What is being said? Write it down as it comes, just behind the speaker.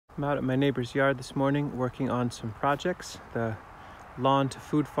I'm out at my neighbor's yard this morning working on some projects, the lawn to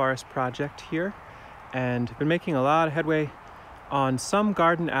food forest project here, and been making a lot of headway on some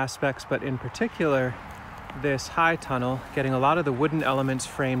garden aspects, but in particular this high tunnel, getting a lot of the wooden elements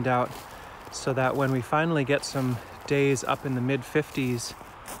framed out so that when we finally get some days up in the mid-50s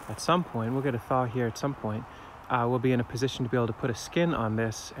at some point, we'll get a thaw here at some point, we'll be in a position to be able to put a skin on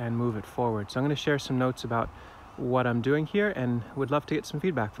this and move it forward. So I'm going to share some notes about what I'm doing here and would love to get some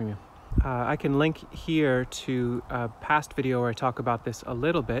feedback from you. I can link here to a past video where I talk about this a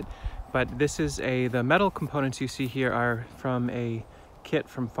little bit, but this is the metal components you see here are from a kit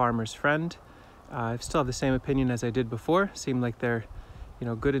from Farmer's Friend. I still have the same opinion as I did before. Seem like they're,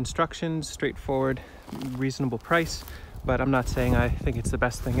 good instructions, straightforward, reasonable price, but I'm not saying I think it's the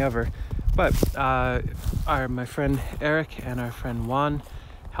best thing ever. But my friend Eric and our friend Juan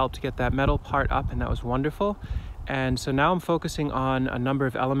helped get that metal part up, and that was wonderful. And so now I'm focusing on a number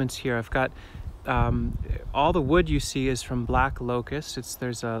of elements here. I've got all the wood you see is from black locust.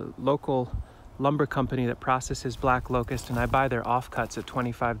 There's a local lumber company that processes black locust, and I buy their offcuts at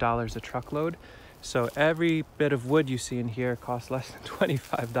 $25 a truckload. So every bit of wood you see in here costs less than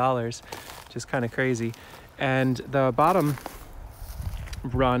 $25, which is kind of crazy. And the bottom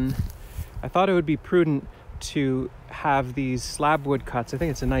run, I thought it would be prudent to have these slab wood cuts. I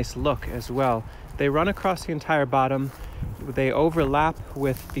think it's a nice look as well. They run across the entire bottom. They overlap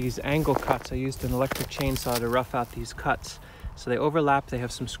with these angle cuts. I used an electric chainsaw to rough out these cuts. So they overlap, they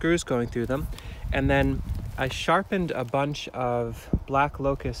have some screws going through them. And then I sharpened a bunch of black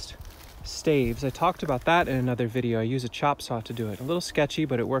locust staves. I talked about that in another video. I use a chop saw to do it. A little sketchy,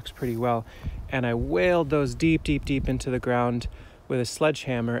 but it works pretty well. And I wailed those deep into the ground with a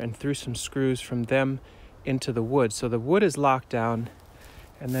sledgehammer and threw some screws from them into the wood. So the wood is locked down,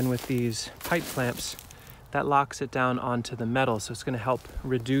 and then with these pipe clamps, that locks it down onto the metal. So it's going to help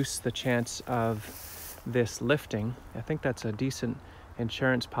reduce the chance of this lifting. I think that's a decent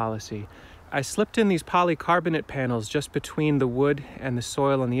insurance policy. I slipped in these polycarbonate panels just between the wood and the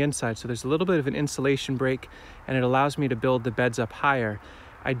soil on the inside. So there's a little bit of an insulation break, and it allows me to build the beds up higher.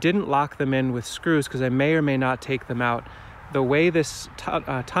 I didn't lock them in with screws because I may or may not take them out. The way this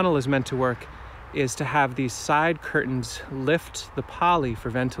tunnel is meant to work is to have these side curtains lift the poly for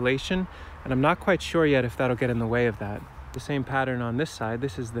ventilation, and I'm not quite sure yet if that'll get in the way of that. The same pattern on this side.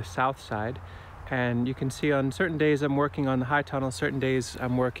 This is the south side, and you can see on certain days I'm working on the high tunnel, certain days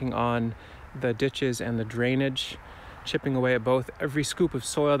I'm working on the ditches and the drainage, chipping away at both. Every scoop of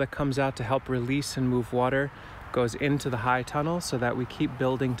soil that comes out to help release and move water goes into the high tunnel so that we keep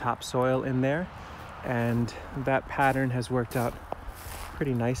building topsoil in there, and that pattern has worked out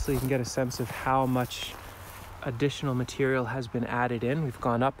pretty nicely. You can get a sense of how much additional material has been added in. We've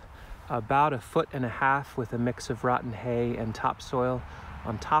gone up about 1.5 feet with a mix of rotten hay and topsoil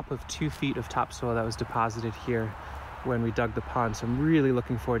on top of 2 feet of topsoil that was deposited here when we dug the pond. So I'm really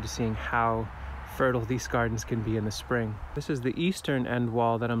looking forward to seeing how fertile these gardens can be in the spring. This is the eastern end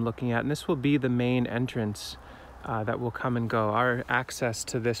wall that I'm looking at, and this will be the main entrance that will come and go. Our access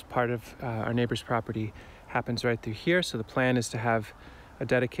to this part of our neighbor's property happens right through here. So the plan is to have a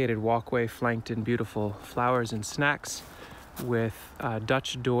dedicated walkway flanked in beautiful flowers and snacks with a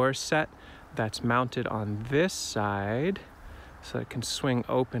Dutch door set that's mounted on this side so it can swing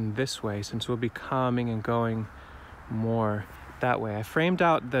open this way, since we'll be coming and going more that way. I framed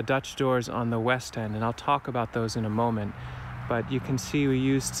out the Dutch doors on the west end, and I'll talk about those in a moment, but you can see we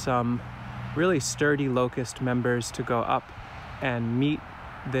used some really sturdy locust members to go up and meet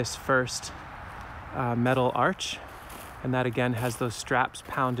this first metal arch. And that again has those straps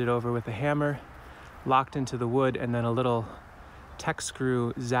pounded over with a hammer, locked into the wood, and then a little tech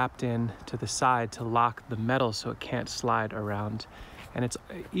screw zapped in to the side to lock the metal so it can't slide around. And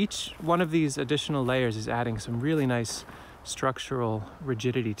each one of these additional layers is adding some really nice structural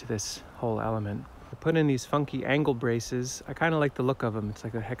rigidity to this whole element. I put in these funky angle braces. I kind of like the look of them. It's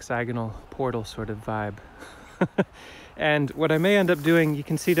like a hexagonal portal sort of vibe. And what I may end up doing, you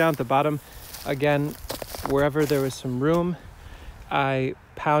can see down at the bottom, again, wherever there was some room, I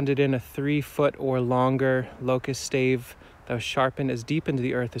pounded in a 3 foot or longer locust stave that was sharpened as deep into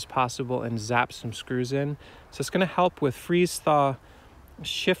the earth as possible and zapped some screws in. So it's going to help with freeze thaw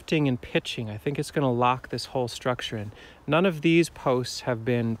shifting and pitching. I think it's going to lock this whole structure in. None of these posts have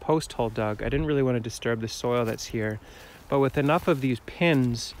been post hole dug. I didn't really want to disturb the soil that's here, but with enough of these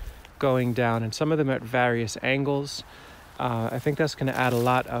pins going down, and some of them at various angles, I think that's going to add a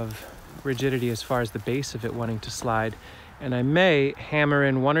lot of rigidity as far as the base of it wanting to slide. And I may hammer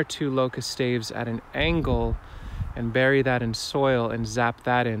in 1 or 2 locust staves at an angle and bury that in soil and zap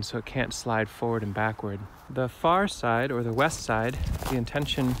that in so it can't slide forward and backward. The far side, or the west side, the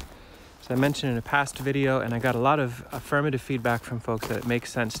intention, as I mentioned in a past video, and I got a lot of affirmative feedback from folks that it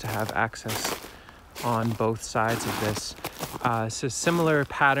makes sense to have access on both sides of this. It's a similar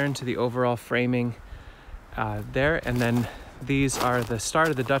pattern to the overall framing there, and then these are the start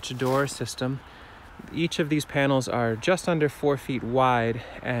of the Dutch door system. Each of these panels are just under 4 feet wide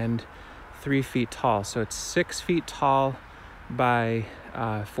and 3 feet tall. So it's 6 feet tall by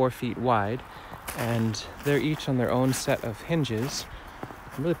 4 feet wide, and they're each on their own set of hinges.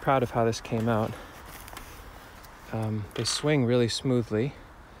 I'm really proud of how this came out. They swing really smoothly,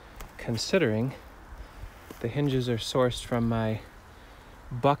 considering the hinges are sourced from my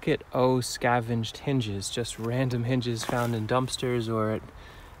bucket O scavenged hinges, just random hinges found in dumpsters or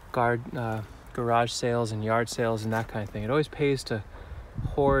at garage sales and yard sales and that kind of thing. It always pays to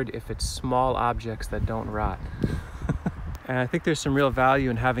hoard if it's small objects that don't rot. And I think there's some real value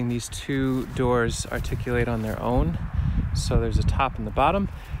in having these two doors articulate on their own. So there's a top and the bottom.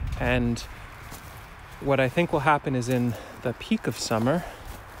 And what I think will happen is in the peak of summer,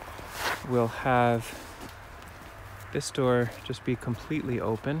 we'll have this door just be completely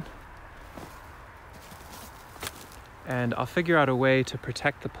open. And I'll figure out a way to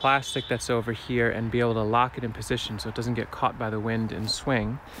protect the plastic that's over here and be able to lock it in position so it doesn't get caught by the wind and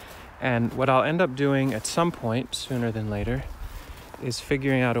swing. And what I'll end up doing at some point, sooner than later, is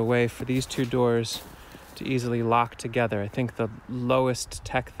figuring out a way for these two doors to easily lock together. I think the lowest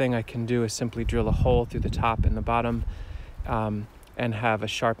tech thing I can do is simply drill a hole through the top and the bottom and have a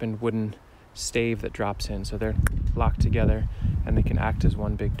sharpened wooden stave that drops in. So they're locked together and they can act as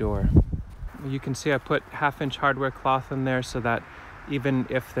one big door. You can see I put 1/2-inch hardware cloth in there so that even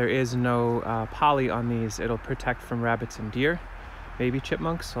if there is no poly on these, it'll protect from rabbits and deer, maybe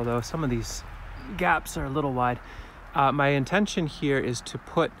chipmunks, although some of these gaps are a little wide. My intention here is to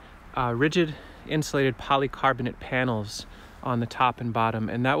put rigid insulated polycarbonate panels on the top and bottom,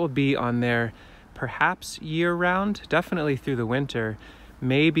 and that will be on there perhaps year-round, definitely through the winter.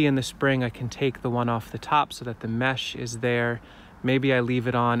 Maybe in the spring I can take the one off the top so that the mesh is there. Maybe I leave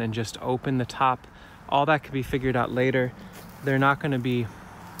it on and just open the top. All that could be figured out later. They're not going to be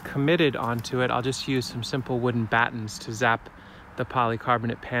committed onto it. I'll just use some simple wooden battens to zap the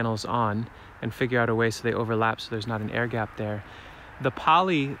polycarbonate panels on and figure out a way so they overlap so there's not an air gap there. The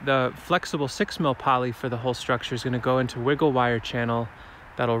poly, the flexible 6mm poly for the whole structure is going to go into wiggle wire channel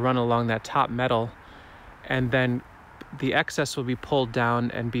that'll run along that top metal, and then the excess will be pulled down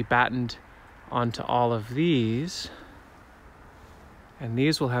and be battened onto all of these. And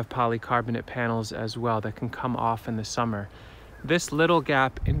these will have polycarbonate panels as well that can come off in the summer. This little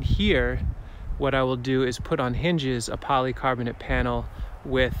gap in here, what I will do is put on hinges a polycarbonate panel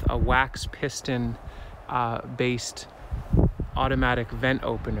with a wax piston based automatic vent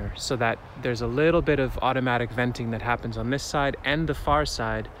opener, so that there's a little bit of automatic venting that happens on this side and the far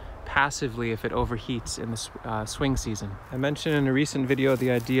side passively if it overheats in the swing season. I mentioned in a recent video the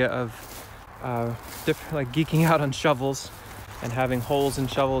idea of like geeking out on shovels and having holes in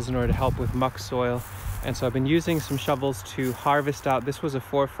shovels in order to help with muck soil. And so I've been using some shovels to harvest out. This was a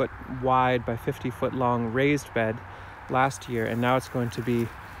 4-foot wide by 50-foot long raised bed last year, and now it's going to be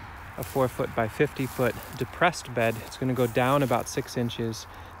a 4-foot by 50-foot depressed bed. It's going to go down about 6 inches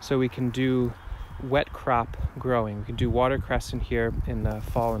so we can do wet crop growing. We can do watercress in here in the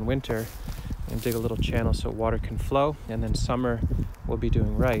fall and winter and dig a little channel so water can flow, and then summer we'll be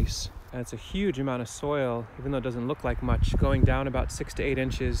doing rice. And it's a huge amount of soil, even though it doesn't look like much, going down about 6 to 8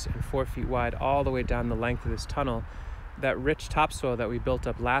 inches and 4 feet wide all the way down the length of this tunnel. That rich topsoil that we built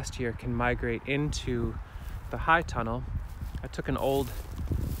up last year can migrate into the high tunnel. I took an old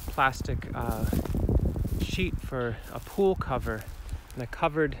plastic sheet for a pool cover, and I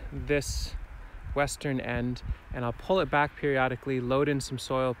covered this western end, and I'll pull it back periodically, load in some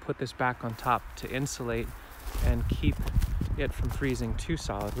soil, put this back on top to insulate and keep it from freezing too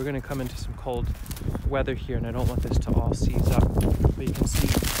solid. We're going to come into some cold weather here, and I don't want this to all seize up. But you can see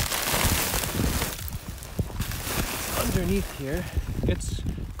underneath here, it's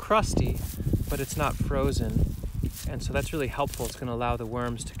crusty, but it's not frozen. And so that's really helpful. It's going to allow the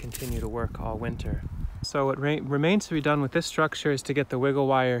worms to continue to work all winter. So what remains to be done with this structure is to get the wiggle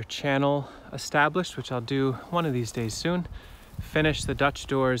wire channel established, which I'll do one of these days soon. Finish the Dutch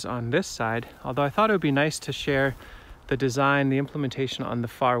doors on this side, although I thought it would be nice to share the design, the implementation on the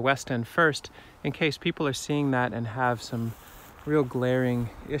far west end first, in case people are seeing that and have some real glaring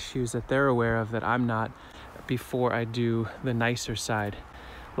issues that they're aware of that I'm not, before I do the nicer side.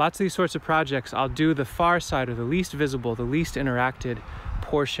 Lots of these sorts of projects, I'll do the far side, or the least visible, the least interacted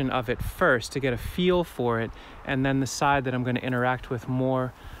portion of it first to get a feel for it, and then the side that I'm going to interact with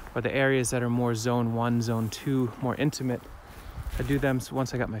more or the areas that are more zone 1, zone 2, more intimate, I do them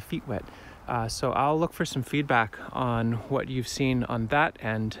once I got my feet wet. So I'll look for some feedback on what you've seen on that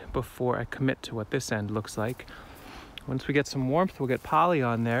end before I commit to what this end looks like. Once we get some warmth, we'll get poly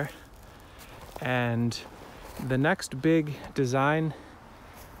on there. And the next big design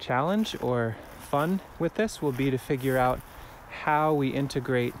challenge or fun with this will be to figure out how we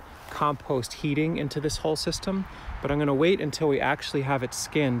integrate compost heating into this whole system. But I'm going to wait until we actually have it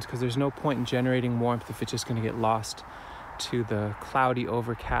skinned, because there's no point in generating warmth if it's just going to get lost to the cloudy,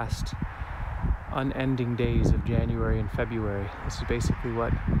 overcast, unending days of January and February. This is basically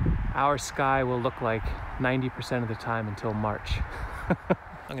what our sky will look like 90% of the time until March.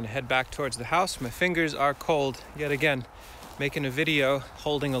 I'm gonna head back towards the house. My fingers are cold yet again. Making a video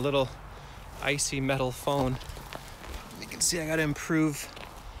holding a little icy metal phone. You can see I gotta improve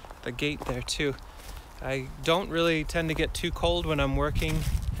the gate there too. I don't really tend to get too cold when I'm working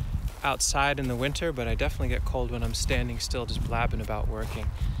outside in the winter, but I definitely get cold when I'm standing still just blabbing about working.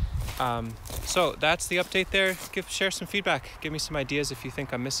 So that's the update there. Share some feedback. Give me some ideas if you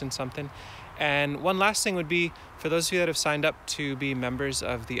think I'm missing something. And one last thing would be, for those of you that have signed up to be members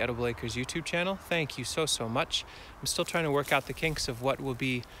of the Edible Acres YouTube channel, thank you so much. I'm still trying to work out the kinks of what will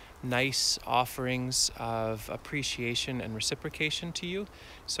be nice offerings of appreciation and reciprocation to you.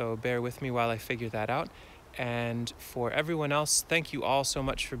 So bear with me while I figure that out. And for everyone else, thank you all so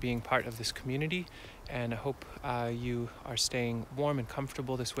much for being part of this community. And I hope you are staying warm and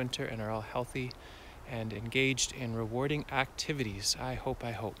comfortable this winter and are all healthy and engaged in rewarding activities. I hope.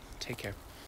 Take care.